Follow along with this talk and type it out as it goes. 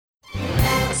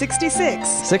66.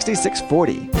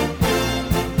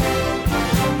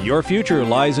 6640. Your future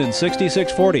lies in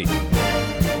 6640.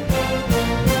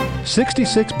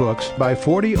 66 books by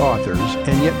 40 authors,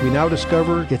 and yet we now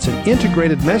discover it's an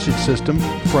integrated message system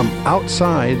from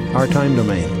outside our time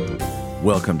domain.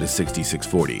 Welcome to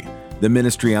 6640, the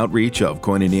ministry outreach of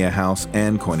Koinonia House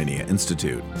and Koinonia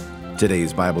Institute.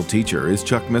 Today's Bible teacher is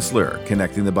Chuck Missler,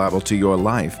 connecting the Bible to your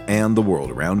life and the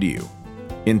world around you.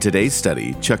 In today's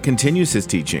study, Chuck continues his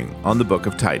teaching on the book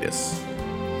of Titus.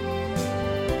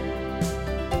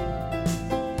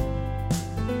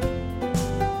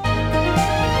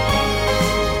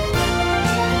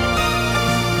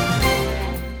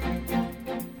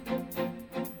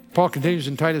 Paul continues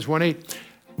in Titus 1:8,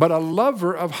 but a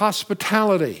lover of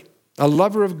hospitality, a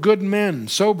lover of good men,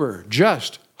 sober,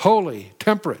 just, holy,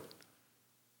 temperate.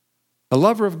 A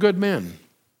lover of good men.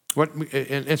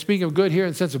 And speaking of good here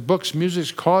in the sense of books,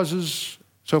 music, causes,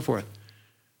 so forth.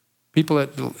 People that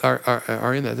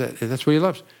are in that's what he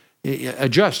loves. A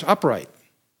just, upright,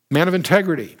 man of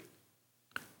integrity.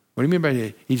 What do you mean by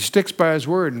that? He sticks by his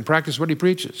word and practices what he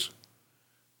preaches.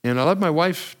 And I love my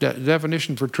wife's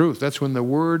definition for truth. That's when the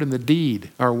word and the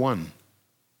deed are one.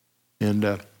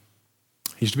 And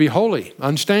he's to be holy,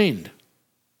 unstained.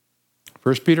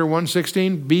 1 Peter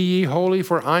 1:16, be ye holy,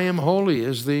 for I am holy,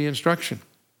 is the instruction.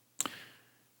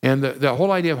 And the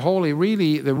whole idea of holy,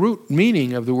 really, the root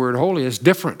meaning of the word holy is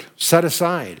different, set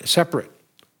aside, separate,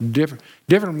 different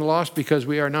from the lost, because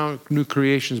we are now new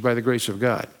creations by the grace of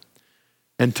God.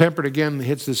 And temperate, again,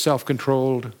 hits the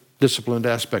self-controlled, disciplined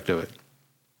aspect of it.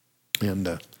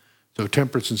 And so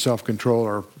temperance and self-control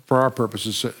are, for our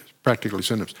purposes, practically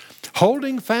synonyms.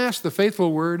 Holding fast the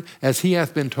faithful word as he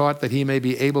hath been taught, that he may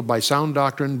be able by sound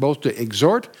doctrine both to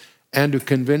exhort and to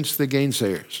convince the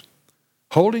gainsayers.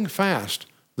 Holding fast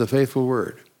the faithful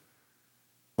word.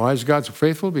 Why is God so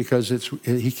faithful? Because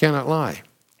he cannot lie.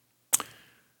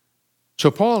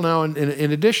 So Paul now,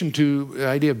 in addition to the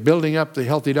idea of building up the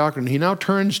healthy doctrine, he now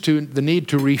turns to the need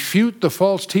to refute the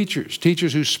false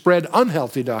teachers who spread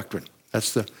unhealthy doctrine.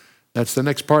 That's the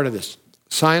next part of this,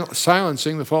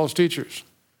 silencing the false teachers.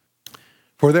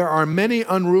 For there are many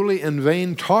unruly and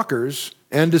vain talkers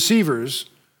and deceivers,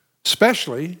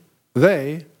 especially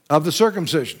they of the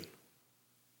circumcision.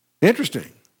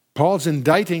 Interesting. Paul's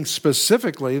indicting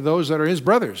specifically those that are his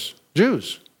brothers,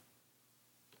 Jews.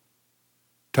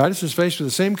 Titus is faced with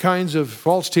the same kinds of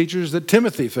false teachers that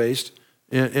Timothy faced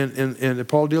and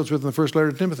Paul deals with in the first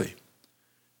letter to Timothy.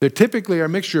 They typically are a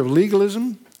mixture of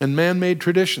legalism and man-made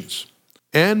traditions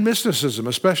and mysticism,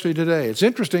 especially today. It's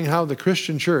interesting how the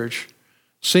Christian church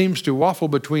seems to waffle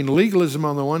between legalism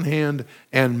on the one hand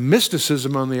and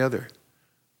mysticism on the other.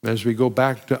 As we go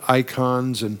back to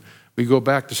icons and we go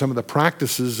back to some of the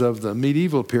practices of the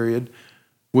medieval period,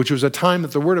 which was a time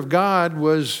that the Word of God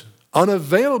was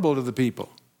unavailable to the people.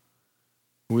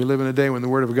 We live in a day when the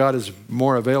Word of God is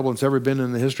more available than it's ever been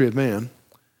in the history of man.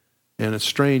 And it's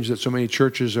strange that so many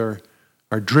churches are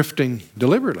drifting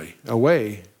deliberately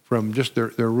away from just their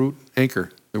root anchor,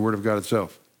 the Word of God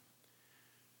itself.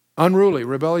 Unruly,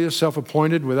 rebellious,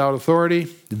 self-appointed, without authority,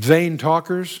 vain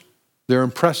talkers. They're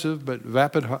impressive, but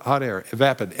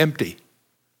empty,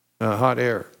 hot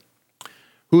air.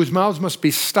 Whose mouths must be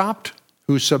stopped,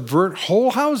 who subvert whole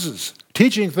houses,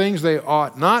 teaching things they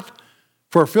ought not,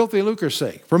 for filthy lucre's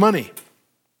sake, for money.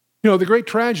 You know, the great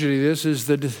tragedy of this is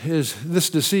that this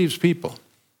deceives people.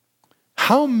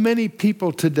 How many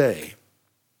people today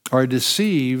are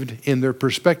deceived in their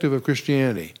perspective of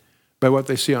Christianity by what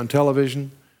they see on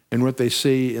television and what they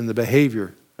see in the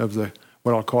behavior of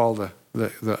what I'll call the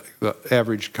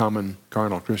average common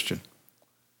carnal Christian?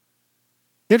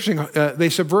 Interesting, they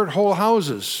subvert whole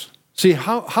houses. See,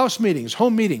 house meetings,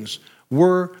 home meetings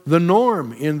were the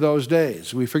norm in those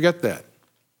days. We forget that.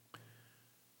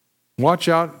 Watch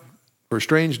out for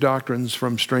strange doctrines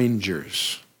from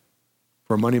strangers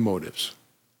for money motives.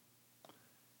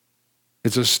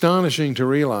 It's astonishing to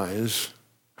realize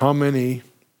how many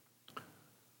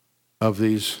of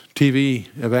these TV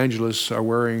evangelists are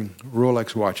wearing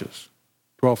Rolex watches,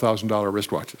 $12,000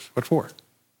 wristwatches. What for?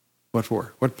 What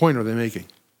for? What point are they making?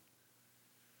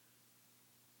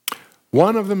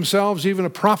 One of themselves, even a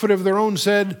prophet of their own,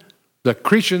 said, the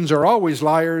Cretans are always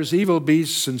liars, evil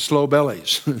beasts, and slow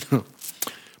bellies.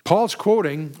 Paul's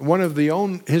quoting one of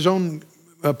his own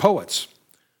poets,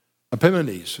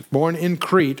 Epimenides, born in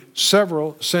Crete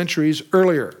several centuries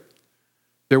earlier.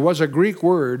 There was a Greek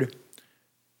word,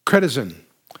 kretizin,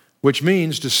 which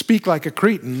means to speak like a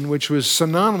Cretan, which was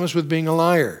synonymous with being a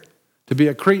liar. To be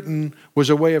a Cretan was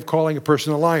a way of calling a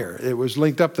person a liar. It was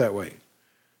linked up that way.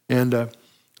 And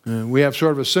we have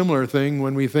sort of a similar thing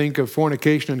when we think of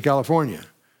fornication in California.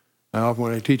 I often,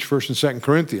 when I teach 1st and 2nd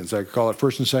Corinthians, I call it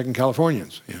 1st and 2nd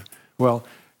Californians. Yeah. Well,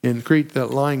 in Crete,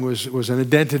 that lying was an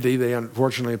identity they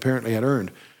unfortunately apparently had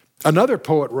earned. Another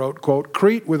poet wrote, quote,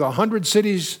 Crete with 100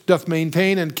 cities doth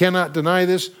maintain and cannot deny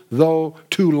this, though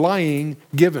to lying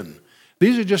given.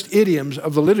 These are just idioms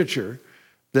of the literature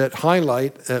that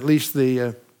highlight at least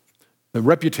the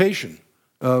reputation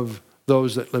of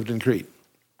those that lived in Crete.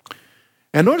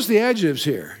 And notice the adjectives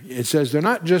here. It says they're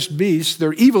not just beasts,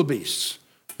 they're evil beasts.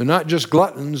 They're not just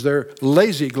gluttons, they're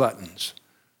lazy gluttons.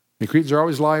 The Cretans are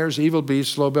always liars, evil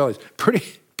beasts, slow bellies.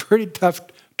 Pretty tough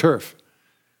turf.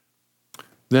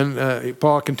 Then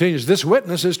Paul continues, this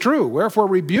witness is true. Wherefore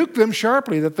rebuke them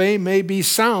sharply that they may be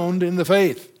sound in the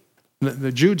faith.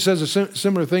 Jude says a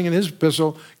similar thing in his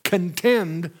epistle,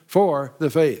 contend for the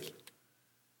faith.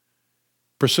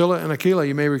 Priscilla and Aquila,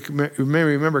 you may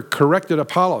remember, corrected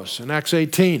Apollos in Acts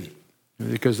 18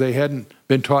 because they hadn't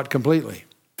been taught completely.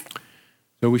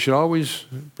 So we should always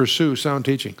pursue sound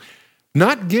teaching.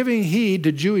 Not giving heed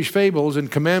to Jewish fables and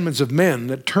commandments of men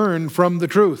that turn from the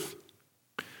truth.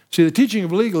 See, the teaching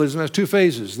of legalism has two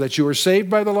phases, that you are saved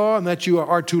by the law and that you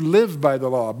are to live by the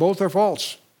law. Both are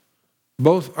false.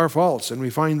 Both are false, and we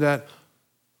find that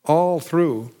all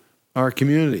through our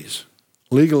communities.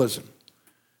 Legalism.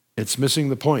 It's missing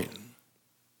the point.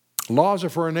 Laws are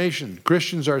for a nation.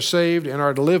 Christians are saved and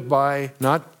are to live by,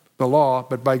 not the law,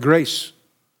 but by grace.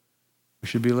 We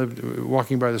should be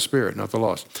walking by the Spirit, not the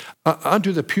laws.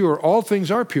 Unto the pure, all things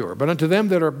are pure, but unto them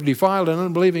that are defiled and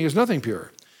unbelieving is nothing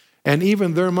pure. And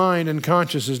even their mind and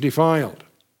conscience is defiled.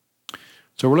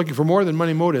 So we're looking for more than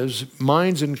money motives.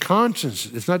 Minds and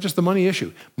consciences. It's not just the money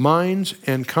issue. Minds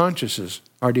and consciences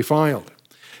are defiled.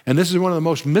 And this is one of the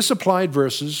most misapplied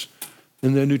verses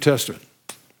in the New Testament.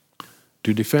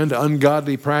 To defend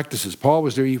ungodly practices. Paul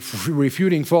was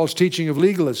refuting false teaching of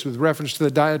legalists with reference to the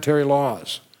dietary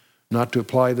laws. Not to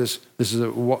apply this. This is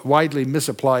a widely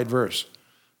misapplied verse.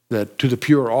 That to the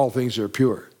pure, all things are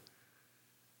pure.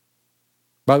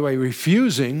 By the way,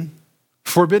 refusing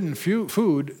forbidden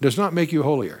food does not make you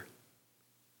holier.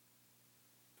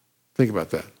 Think about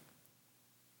that.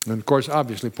 And of course,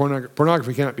 obviously,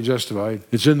 pornography cannot be justified.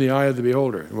 It's in the eye of the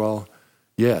beholder. Well,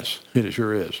 yes, it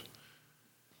sure is.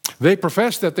 They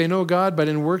profess that they know God, but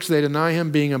in works they deny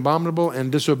him, being abominable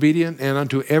and disobedient, and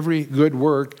unto every good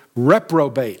work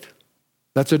reprobate.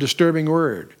 That's a disturbing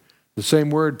word. The same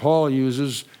word Paul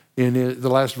uses in the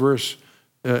last verse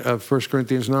of 1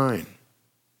 Corinthians 9.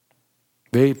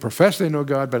 They profess they know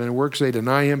God, but in works they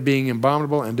deny him, being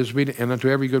abominable and disobedient, and unto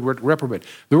every good work reprobate.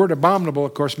 The word abominable,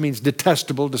 of course, means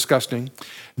detestable, disgusting.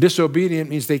 Disobedient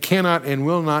means they cannot and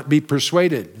will not be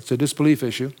persuaded. It's a disbelief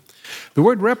issue. The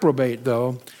word reprobate,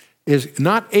 though, is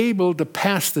not able to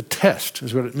pass the test,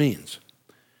 is what it means.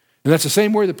 And that's the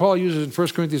same word that Paul uses in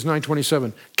 1 Corinthians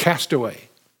 9:27, castaway.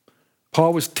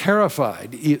 Paul was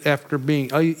terrified after being,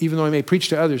 even though he may preach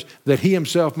to others, that he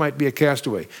himself might be a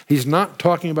castaway. He's not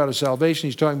talking about his salvation,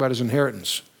 he's talking about his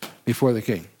inheritance before the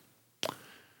king.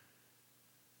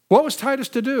 What was Titus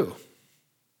to do?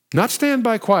 Not stand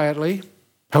by quietly.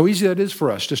 How easy that is for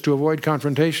us, just to avoid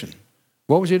confrontation.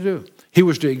 What was he to do? He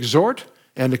was to exhort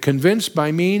and to convince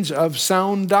by means of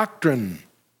sound doctrine.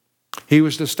 He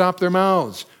was to stop their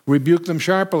mouths, rebuke them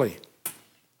sharply.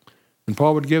 And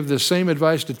Paul would give the same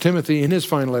advice to Timothy in his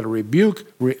final letter.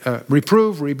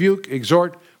 Reprove, rebuke,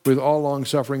 exhort with all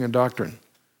long-suffering and doctrine.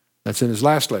 That's in his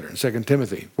last letter, in 2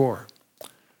 Timothy 4.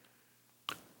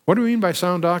 What do we mean by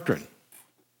sound doctrine?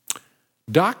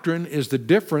 Doctrine is the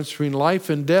difference between life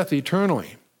and death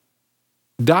eternally.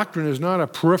 Doctrine is not a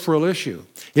peripheral issue.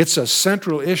 It's a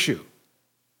central issue.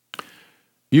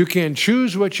 You can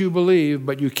choose what you believe,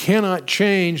 but you cannot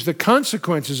change the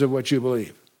consequences of what you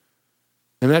believe.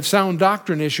 And that sound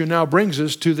doctrine issue now brings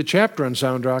us to the chapter on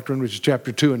sound doctrine, which is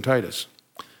chapter 2 in Titus.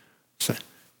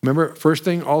 Remember, first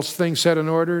thing, all things set in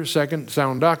order. Second,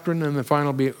 sound doctrine. And the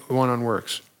final be one on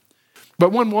works.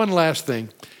 But one last thing.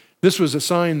 This was a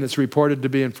sign that's reported to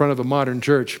be in front of a modern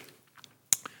church.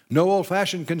 No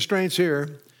old-fashioned constraints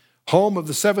here. Home of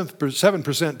the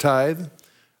 7% tithe.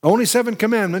 Only 7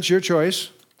 commandments, your choice.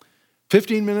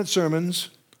 15-minute sermons.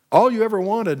 All you ever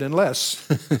wanted and less.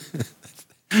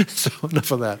 So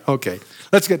enough of that. Okay.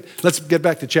 Let's get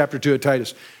back to chapter 2 of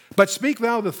Titus. But speak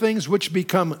thou the things which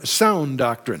become sound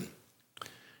doctrine.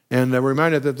 And we're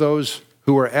reminded that those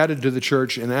who were added to the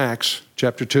church in Acts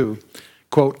chapter 2,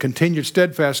 quote, continued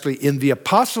steadfastly in the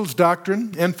apostles'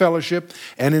 doctrine and fellowship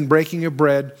and in breaking of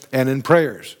bread and in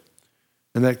prayers.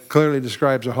 And that clearly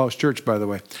describes a house church, by the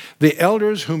way. The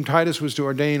elders whom Titus was to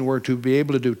ordain were to be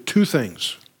able to do 2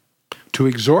 things. To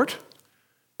exhort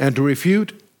and to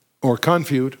refute or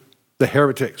confute the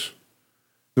heretics.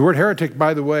 The word heretic,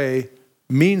 by the way,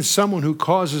 means someone who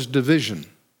causes division.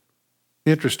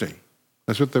 Interesting.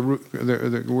 That's what the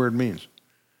word means.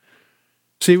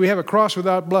 See, we have a cross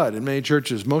without blood in many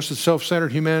churches. Most of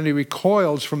self-centered humanity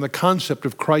recoils from the concept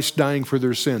of Christ dying for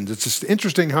their sins. It's just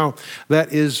interesting how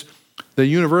that is the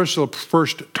universal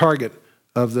first target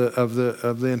of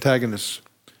the antagonists.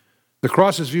 The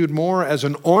cross is viewed more as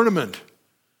an ornament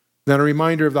than a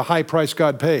reminder of the high price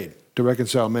God paid to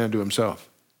reconcile man to himself.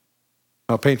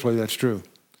 How painfully that's true.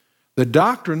 The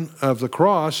doctrine of the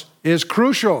cross is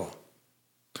crucial.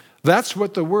 That's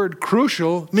what the word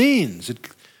crucial means.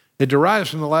 It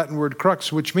derives from the Latin word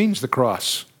crux, which means the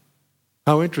cross.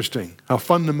 How interesting, how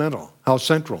fundamental, how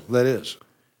central that is.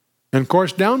 And of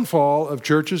course, downfall of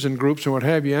churches and groups and what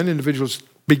have you, and individuals,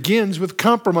 begins with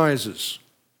compromises.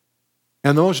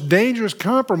 And the most dangerous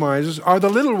compromises are the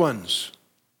little ones,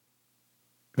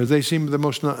 because they seem the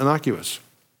most innocuous.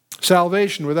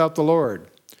 Salvation without the Lord,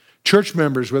 church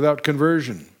members without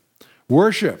conversion,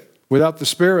 worship without the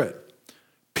Spirit,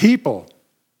 people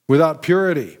without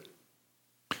purity.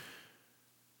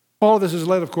 All of this has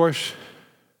led, of course,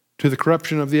 to the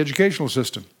corruption of the educational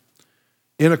system,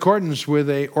 in accordance with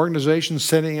an organization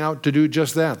setting out to do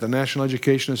just that, the National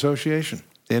Education Association,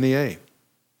 NEA.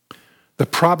 The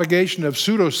propagation of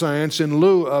pseudoscience in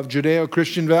lieu of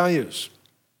Judeo-Christian values.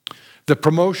 The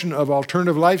promotion of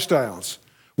alternative lifestyles,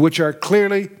 which are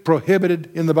clearly prohibited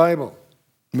in the Bible.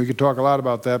 We could talk a lot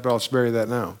about that, but I'll spare you that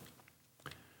now.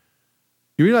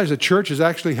 You realize the church has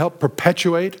actually helped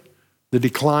perpetuate the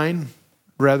decline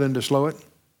rather than to slow it?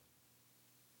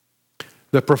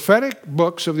 The prophetic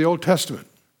books of the Old Testament,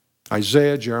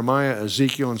 Isaiah, Jeremiah,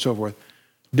 Ezekiel, and so forth,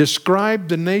 described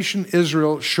the nation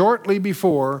Israel shortly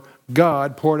before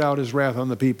God poured out his wrath on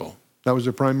the people. That was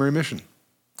their primary mission.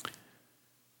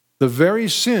 The very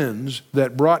sins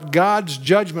that brought God's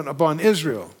judgment upon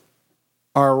Israel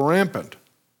are rampant,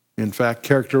 in fact,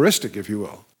 characteristic, if you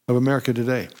will, of America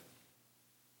today.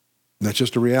 And that's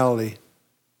just a reality.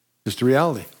 Just a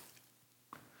reality.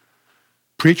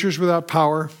 Preachers without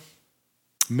power,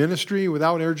 ministry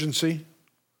without urgency,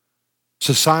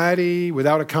 society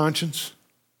without a conscience.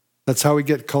 That's how we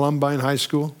get Columbine High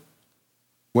School,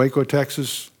 Waco,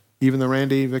 Texas, even the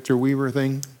Randy Victor Weaver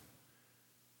thing,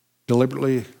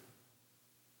 deliberately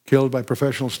killed by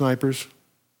professional snipers,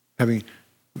 having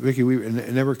Vicki Weaver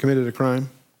never committed a crime,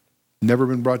 never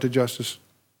been brought to justice.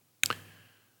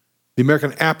 The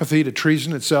American apathy to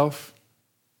treason itself,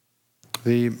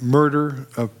 the murder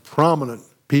of prominent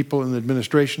people in the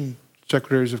administration,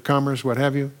 secretaries of commerce, what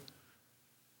have you,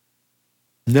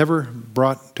 never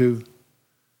brought to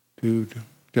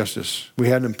justice. We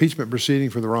had an impeachment proceeding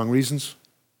for the wrong reasons.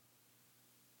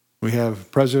 We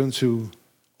have presidents who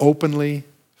openly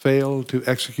fail to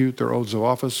execute their oaths of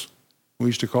office. We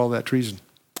used to call that treason.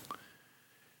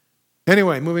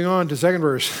 Anyway, moving on to second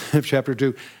verse of chapter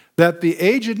 2. That the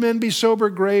aged men be sober,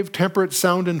 grave, temperate,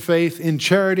 sound in faith, in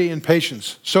charity and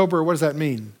patience. Sober, what does that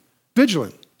mean?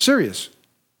 Vigilant, serious.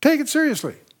 Take it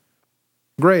seriously.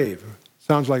 Grave,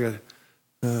 sounds like a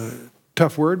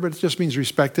tough word, but it just means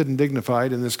respected and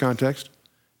dignified in this context.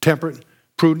 Temperate,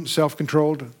 prudent,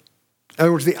 self-controlled. In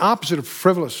other words, the opposite of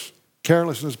frivolous,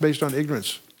 carelessness based on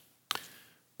ignorance.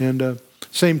 And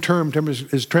same term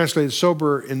is translated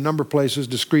sober in a number of places,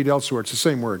 discreet elsewhere. It's the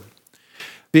same word.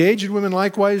 The aged women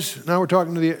likewise, now we're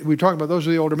talking about those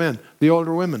are the older men, the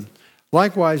older women.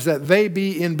 Likewise, that they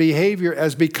be in behavior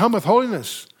as becometh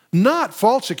holiness, not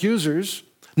false accusers,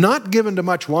 not given to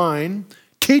much wine,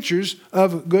 teachers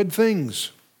of good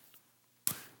things.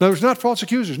 In other words, not false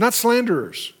accusers, not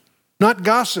slanderers, not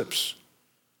gossips.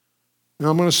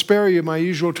 Now, I'm going to spare you my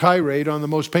usual tirade on the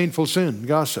most painful sin,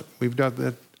 gossip. We've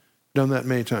done that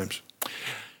many times.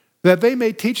 That they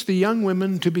may teach the young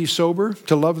women to be sober,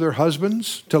 to love their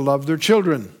husbands, to love their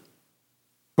children.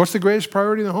 What's the greatest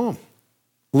priority in the home?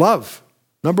 Love,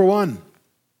 number one.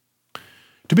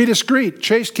 To be discreet,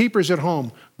 chaste keepers at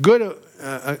home, good,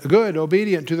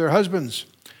 obedient to their husbands,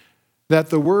 that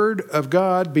the word of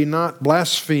God be not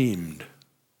blasphemed.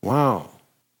 Wow.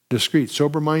 Discreet,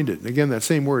 sober-minded. Again, that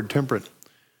same word, temperate.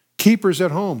 Keepers at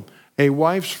home, a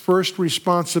wife's first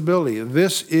responsibility.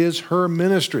 This is her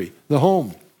ministry, the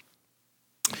home.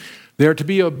 They are to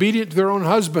be obedient to their own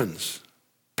husbands.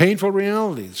 Painful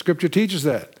reality. Scripture teaches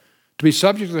that. To be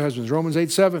subject to their husbands. Romans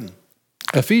 8:7.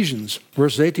 Ephesians,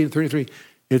 verses 18 and 33.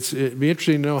 It'd be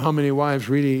interesting to know how many wives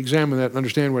really examine that and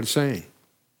understand what it's saying.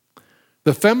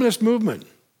 The feminist movement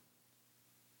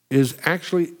is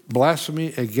actually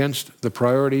blasphemy against the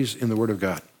priorities in the Word of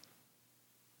God.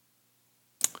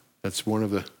 That's one of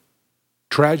the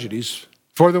tragedies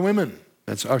for the women.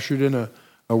 That's ushered in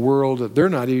a world that they're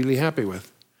not really happy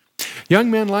with. Young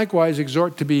men likewise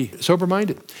exhort to be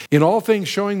sober-minded. In all things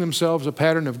showing themselves a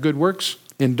pattern of good works.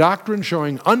 In doctrine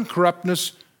showing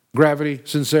uncorruptness, gravity,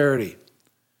 sincerity.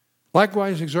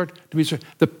 Likewise exhort to be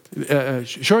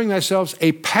showing thyself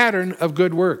a pattern of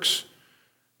good works.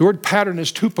 The word pattern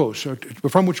is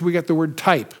tupos, from which we get the word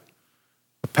type.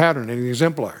 A pattern, an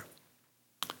exemplar.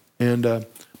 And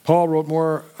Paul wrote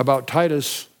more about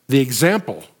Titus, the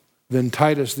example, than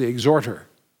Titus, the exhorter.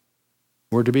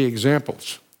 We're to be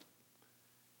examples.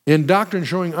 In doctrine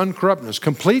showing uncorruptness,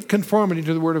 complete conformity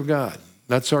to the Word of God.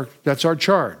 That's our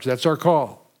charge. That's our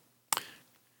call.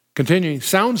 Continuing,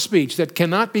 sound speech that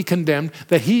cannot be condemned,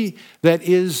 that he that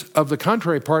is of the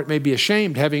contrary part may be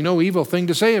ashamed, having no evil thing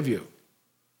to say of you.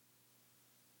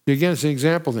 Again, it's an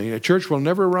example thing. A church will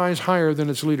never rise higher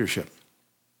than its leadership.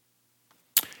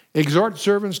 Exhort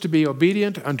servants to be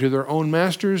obedient unto their own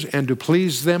masters and to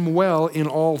please them well in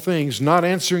all things, not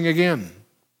answering again.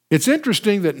 It's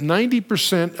interesting that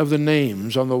 90% of the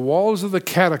names on the walls of the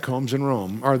catacombs in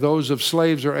Rome are those of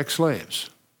slaves or ex-slaves.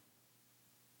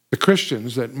 The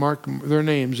Christians that mark their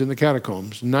names in the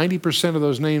catacombs, 90% of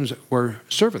those names were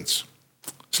servants,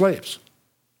 slaves.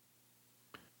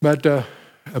 But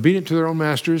obedient to their own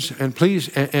masters and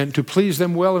to please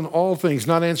them well in all things,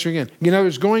 not answering again. In other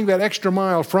words, going that extra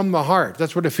mile from the heart.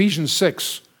 That's what Ephesians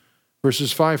 6,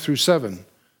 verses 5 through 7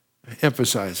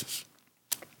 emphasizes.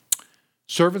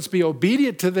 Servants, be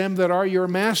obedient to them that are your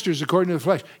masters according to the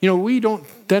flesh. You know, we don't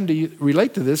tend to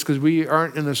relate to this because we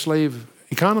aren't in a slave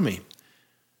economy.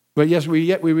 But yes, we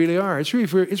really are. It's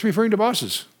referring to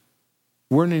bosses.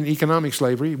 We're in economic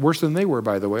slavery, worse than they were,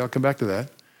 by the way. I'll come back to that.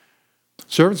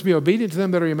 Servants, be obedient to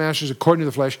them that are your masters according to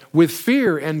the flesh, with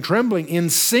fear and trembling, in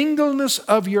singleness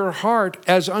of your heart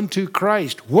as unto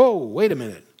Christ. Whoa, wait a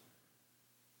minute.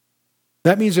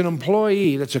 That means an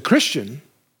employee that's a Christian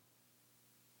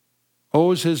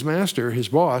owes his master, his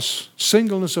boss,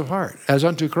 singleness of heart as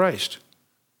unto Christ.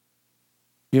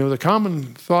 You know, the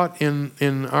common thought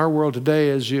in our world today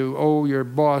is you owe your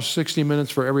boss 60 minutes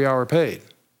for every hour paid.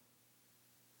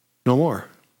 No more.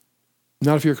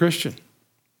 Not if you're a Christian.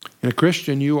 In a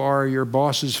Christian, you are your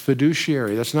boss's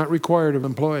fiduciary. That's not required of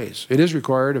employees. It is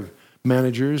required of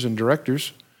managers and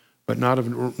directors, but not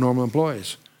of normal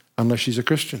employees, unless she's a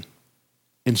Christian.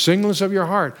 In singleness of your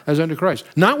heart, as unto Christ.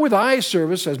 Not with eye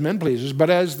service as men pleasers,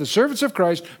 but as the servants of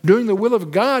Christ, doing the will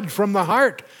of God from the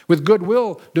heart, with good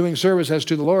will, doing service as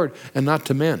to the Lord and not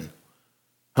to men.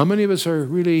 How many of us are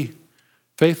really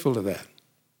faithful to that?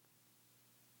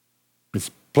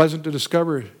 It's pleasant to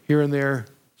discover here and there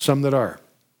some that are,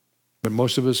 but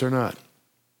most of us are not.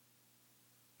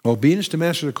 Obedience to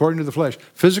masters according to the flesh,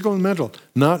 physical and mental,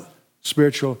 not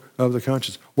spiritual of the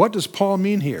conscience. What does Paul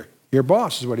mean here? Your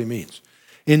boss is what he means.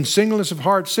 In singleness of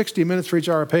heart, 60 minutes for each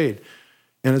hour paid.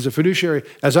 And as a fiduciary,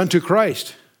 as unto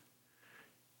Christ.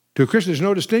 To a Christian, there's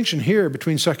no distinction here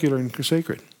between secular and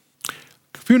sacred.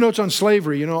 A few notes on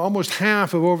slavery. You know, almost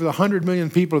half of over the 100 million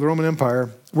people of the Roman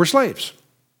Empire were slaves.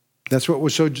 That's what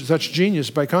was such genius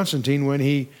by Constantine when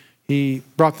he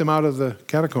brought them out of the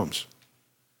catacombs.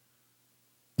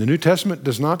 The New Testament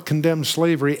does not condemn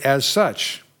slavery as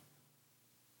such.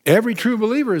 Every true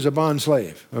believer is a bond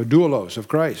slave, a doulos of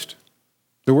Christ.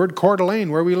 The word Coeur d'Alene,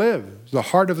 where we live, is the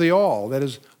heart of the all, that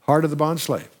is, heart of the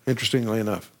bondslave, interestingly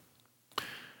enough.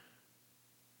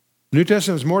 The New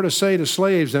Testament has more to say to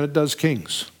slaves than it does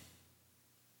kings.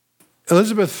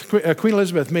 Queen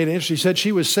Elizabeth made it interesting. She said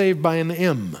she was saved by an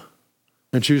M,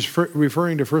 and she was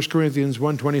referring to 1 Corinthians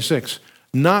 1:26.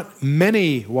 Not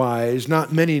many wise,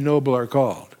 not many noble are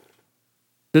called.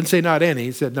 Didn't say not any,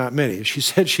 it said not many. She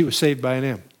said she was saved by an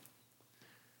M.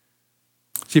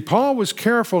 See, Paul was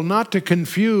careful not to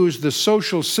confuse the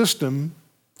social system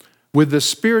with the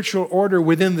spiritual order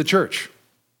within the church.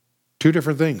 Two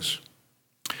different things.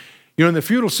 You know, in the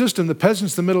feudal system, the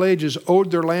peasants of the Middle Ages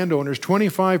owed their landowners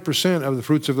 25% of the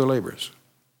fruits of their labors.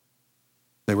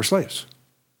 They were slaves.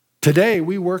 Today,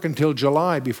 we work until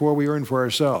July before we earn for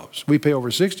ourselves. We pay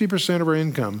over 60% of our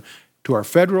income to our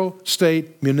federal,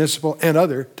 state, municipal, and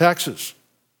other taxes.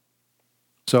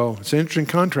 So it's an interesting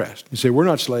contrast. You say, we're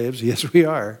not slaves. Yes, we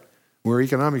are. We're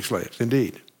economic slaves,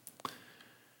 indeed.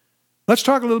 Let's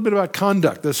talk a little bit about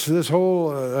conduct. This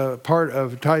whole part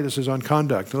of Titus is on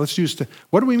conduct.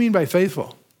 What do we mean by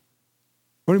faithful?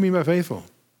 What do we mean by faithful?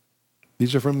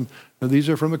 These are from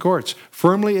the courts.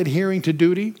 Firmly adhering to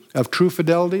duty, of true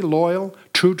fidelity, loyal,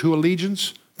 true to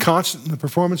allegiance, constant in the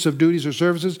performance of duties or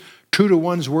services, true to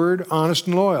one's word, honest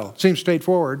and loyal. Seems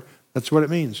straightforward. That's what it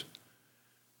means.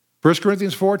 1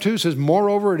 Corinthians 4:2 says,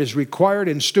 moreover, it is required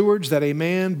in stewards that a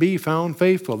man be found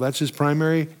faithful. That's his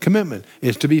primary commitment,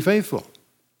 is to be faithful,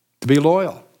 to be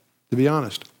loyal, to be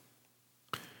honest.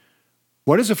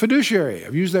 What is a fiduciary?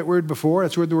 I've used that word before.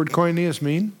 That's what the word koinonias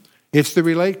mean. It's the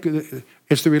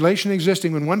relation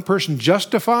existing when one person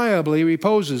justifiably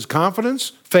reposes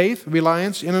confidence, faith,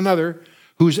 reliance in another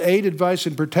whose aid, advice,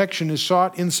 and protection is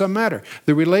sought in some matter.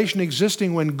 The relation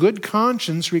existing when good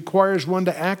conscience requires one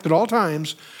to act at all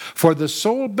times for the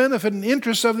sole benefit and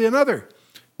interests of the another,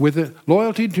 with a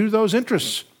loyalty to those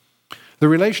interests. The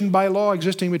relation by law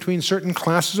existing between certain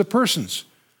classes of persons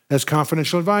as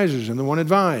confidential advisors and the one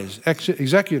advised,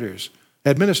 executors,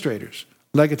 administrators,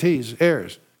 legatees,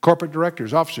 heirs, corporate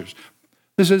directors, officers.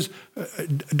 This is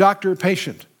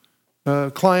doctor-patient,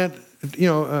 client,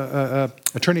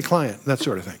 attorney-client, that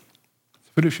sort of thing.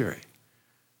 Fiduciary.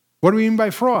 What do we mean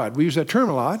by fraud? We use that term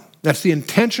a lot. That's the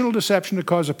intentional deception to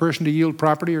cause a person to yield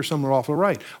property or some lawful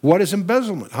right. What is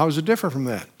embezzlement? How is it different from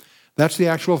that? That's the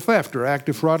actual theft or act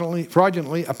of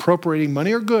fraudulently appropriating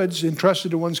money or goods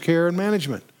entrusted to one's care and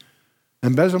management.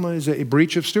 Embezzlement is a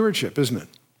breach of stewardship, isn't it?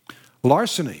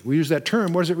 Larceny, we use that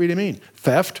term. What does it really mean?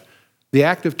 Theft, the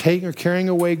act of taking or carrying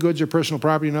away goods or personal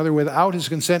property of another without his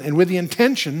consent and with the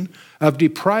intention of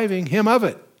depriving him of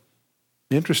it.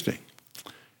 Interesting.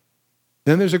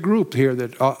 Then there's a group here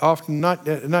that often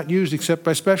not used except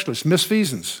by specialists.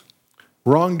 Misfeasance,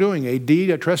 wrongdoing, a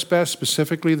deed, a trespass,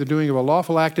 specifically the doing of a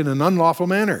lawful act in an unlawful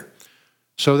manner,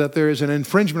 so that there is an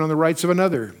infringement on the rights of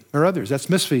another or others. That's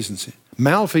misfeasance.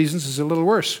 Malfeasance is a little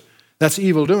worse. That's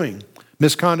evil doing.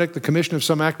 Misconduct, the commission of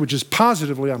some act which is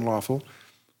positively unlawful.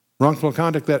 Wrongful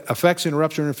conduct that affects,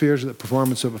 interrupts, or interferes with the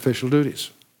performance of official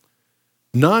duties.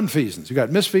 Nonfeasance. You've got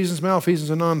misfeasance, malfeasance,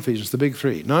 and nonfeasance, the big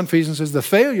three. Nonfeasance is the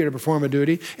failure to perform a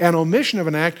duty and omission of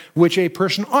an act which a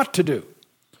person ought to do.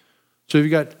 So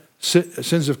you've got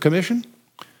sins of commission,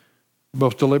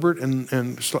 both deliberate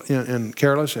and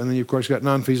careless, and then you, of course, got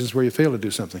nonfeasance where you fail to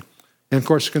do something. And, of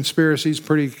course, conspiracy is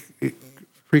pretty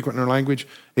frequent in our language,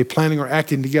 a planning or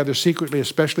acting together secretly,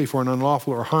 especially for an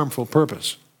unlawful or harmful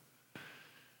purpose.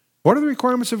 What are the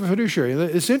requirements of a fiduciary?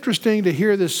 It's interesting to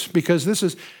hear this because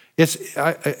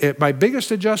my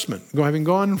biggest adjustment, having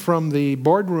gone from the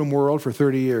boardroom world for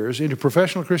 30 years into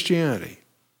professional Christianity,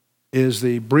 is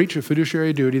the breach of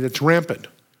fiduciary duty that's rampant.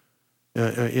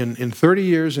 In 30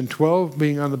 years, in 12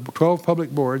 being on the 12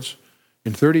 public boards,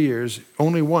 in 30 years,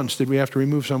 only once did we have to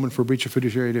remove someone for breach of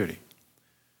fiduciary duty.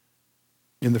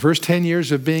 In the first 10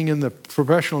 years of being in the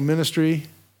professional ministry,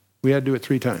 we had to do it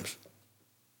 3 times.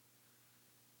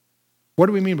 What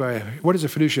do we mean by what is a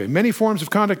fiduciary? Many forms of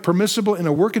conduct permissible in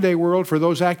a workaday world for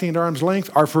those acting at arm's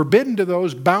length are forbidden to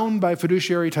those bound by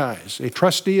fiduciary ties. A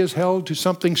trustee is held to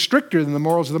something stricter than the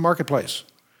morals of the marketplace.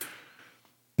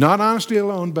 Not honesty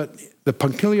alone, but the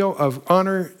punctilio of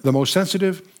honor, the most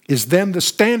sensitive, is then the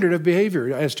standard of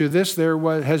behavior. As to this,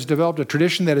 has developed a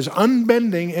tradition that is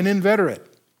unbending and inveterate.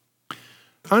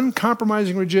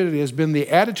 Uncompromising rigidity has been the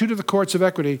attitude of the courts of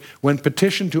equity when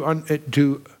petitioned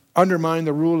to undermine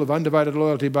the rule of undivided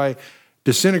loyalty by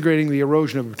disintegrating the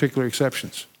erosion of particular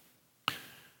exceptions.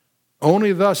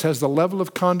 Only thus has the level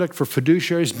of conduct for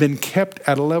fiduciaries been kept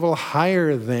at a level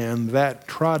higher than that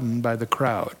trodden by the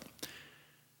crowd.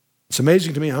 It's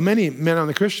amazing to me how many men in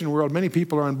the Christian world, many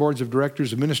people are on boards of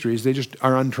directors of ministries, they just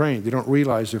are untrained. They don't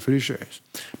realize they're fiduciaries.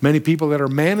 Many people that are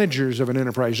managers of an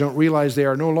enterprise don't realize they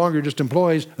are no longer just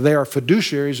employees, they are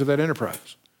fiduciaries of that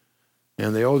enterprise.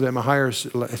 And they owe them a higher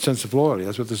sense of loyalty.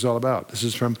 That's what this is all about. This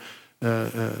is from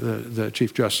the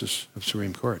Chief Justice of the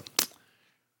Supreme Court.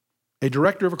 A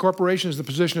director of a corporation is in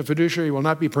the position of fiduciary will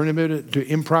not be permitted to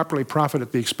improperly profit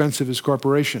at the expense of his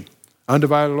corporation.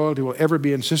 Undivided loyalty will ever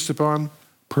be insisted upon.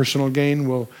 Personal gain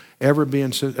will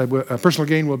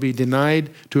be denied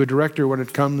to a director when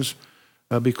it comes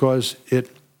because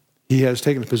he has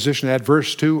taken a position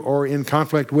adverse to or in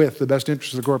conflict with the best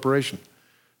interests of the corporation.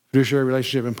 Fiduciary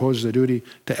relationship imposes a duty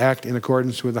to act in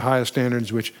accordance with the highest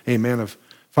standards which a man of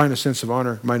finest sense of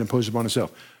honor might impose upon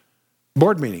himself.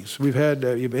 Board meetings. We've had,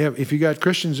 if you got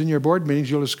Christians in your board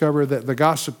meetings, you'll discover that the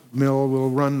gossip mill will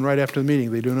run right after the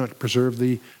meeting. They do not preserve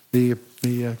the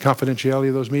confidentiality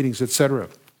of those meetings, etc.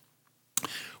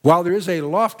 While there is a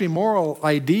lofty moral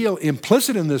ideal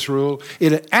implicit in this rule,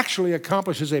 it actually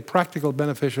accomplishes a practical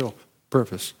beneficial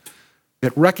purpose.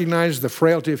 It recognizes the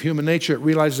frailty of human nature. It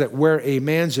realizes that where a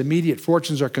man's immediate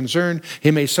fortunes are concerned,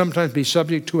 he may sometimes be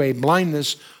subject to a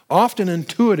blindness, often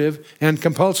intuitive and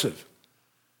compulsive.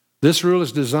 This rule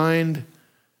is designed,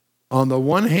 on the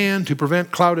one hand, to prevent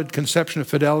clouded conception of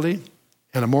fidelity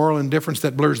and a moral indifference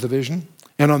that blurs the vision,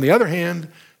 and on the other hand,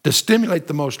 to stimulate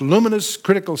the most luminous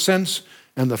critical sense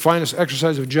and the finest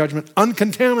exercise of judgment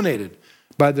uncontaminated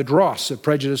by the dross of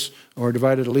prejudice or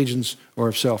divided allegiance or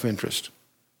of self-interest.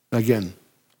 Again,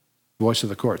 voice of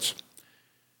the courts.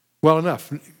 Well,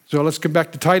 enough. So let's come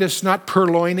back to Titus, not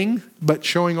purloining, but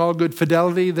showing all good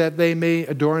fidelity that they may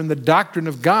adorn the doctrine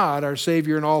of God, our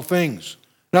Savior, in all things.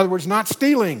 In other words, not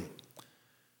stealing.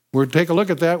 We'll take a look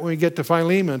at that when we get to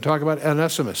Philemon and talk about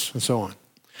Onesimus and so on.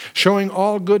 Showing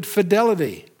all good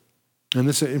fidelity. And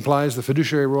this implies the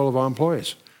fiduciary role of all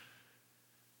employees.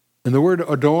 And the word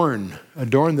adorn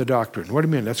the doctrine. What do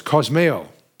you mean? That's cosmeo,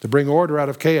 to bring order out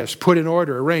of chaos, put in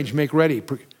order, arrange, make ready,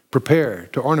 prepare,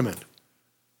 to ornament.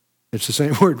 It's the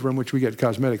same word from which we get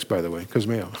cosmetics, by the way,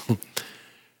 cosmeo.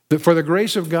 For the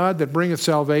grace of God that bringeth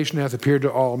salvation hath appeared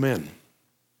to all men.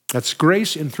 That's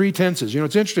grace in three tenses. You know,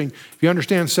 it's interesting. If you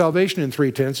understand salvation in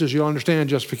three tenses, you'll understand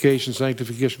justification,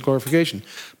 sanctification, glorification,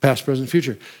 past, present,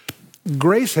 future.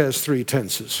 Grace has three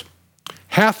tenses.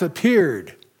 Hath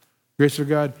appeared. Grace of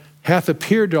God hath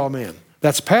appeared to all men.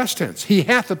 That's past tense. He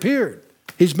hath appeared.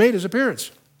 He's made his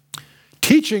appearance.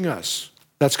 Teaching us.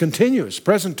 That's continuous,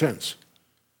 present tense.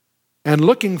 And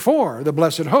looking for the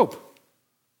blessed hope.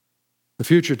 The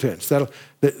future tense.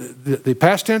 The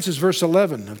past tense is verse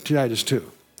 11 of Titus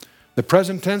 2. The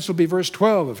present tense will be verse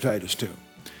 12 of Titus 2.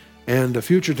 And the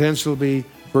future tense will be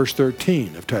verse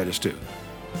 13 of Titus 2.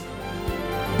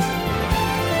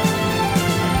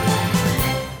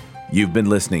 You've been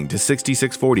listening to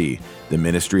 6640, the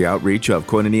ministry outreach of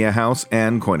Koinonia House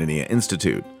and Koinonia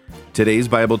Institute. Today's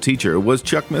Bible teacher was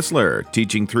Chuck Missler,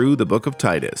 teaching through the book of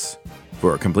Titus.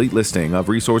 For a complete listing of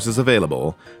resources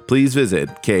available, please visit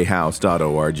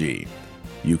khouse.org.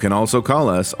 You can also call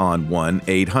us on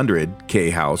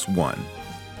 1-800-KHOUSE-1.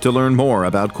 To learn more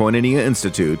about Koinonia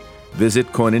Institute, visit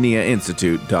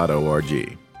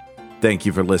koinoniainstitute.org. Thank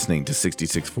you for listening to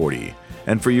 6640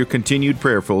 and for your continued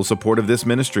prayerful support of this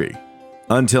ministry.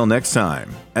 Until next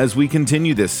time, as we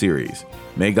continue this series,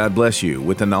 may God bless you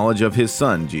with the knowledge of His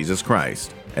Son, Jesus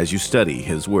Christ, as you study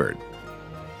His Word.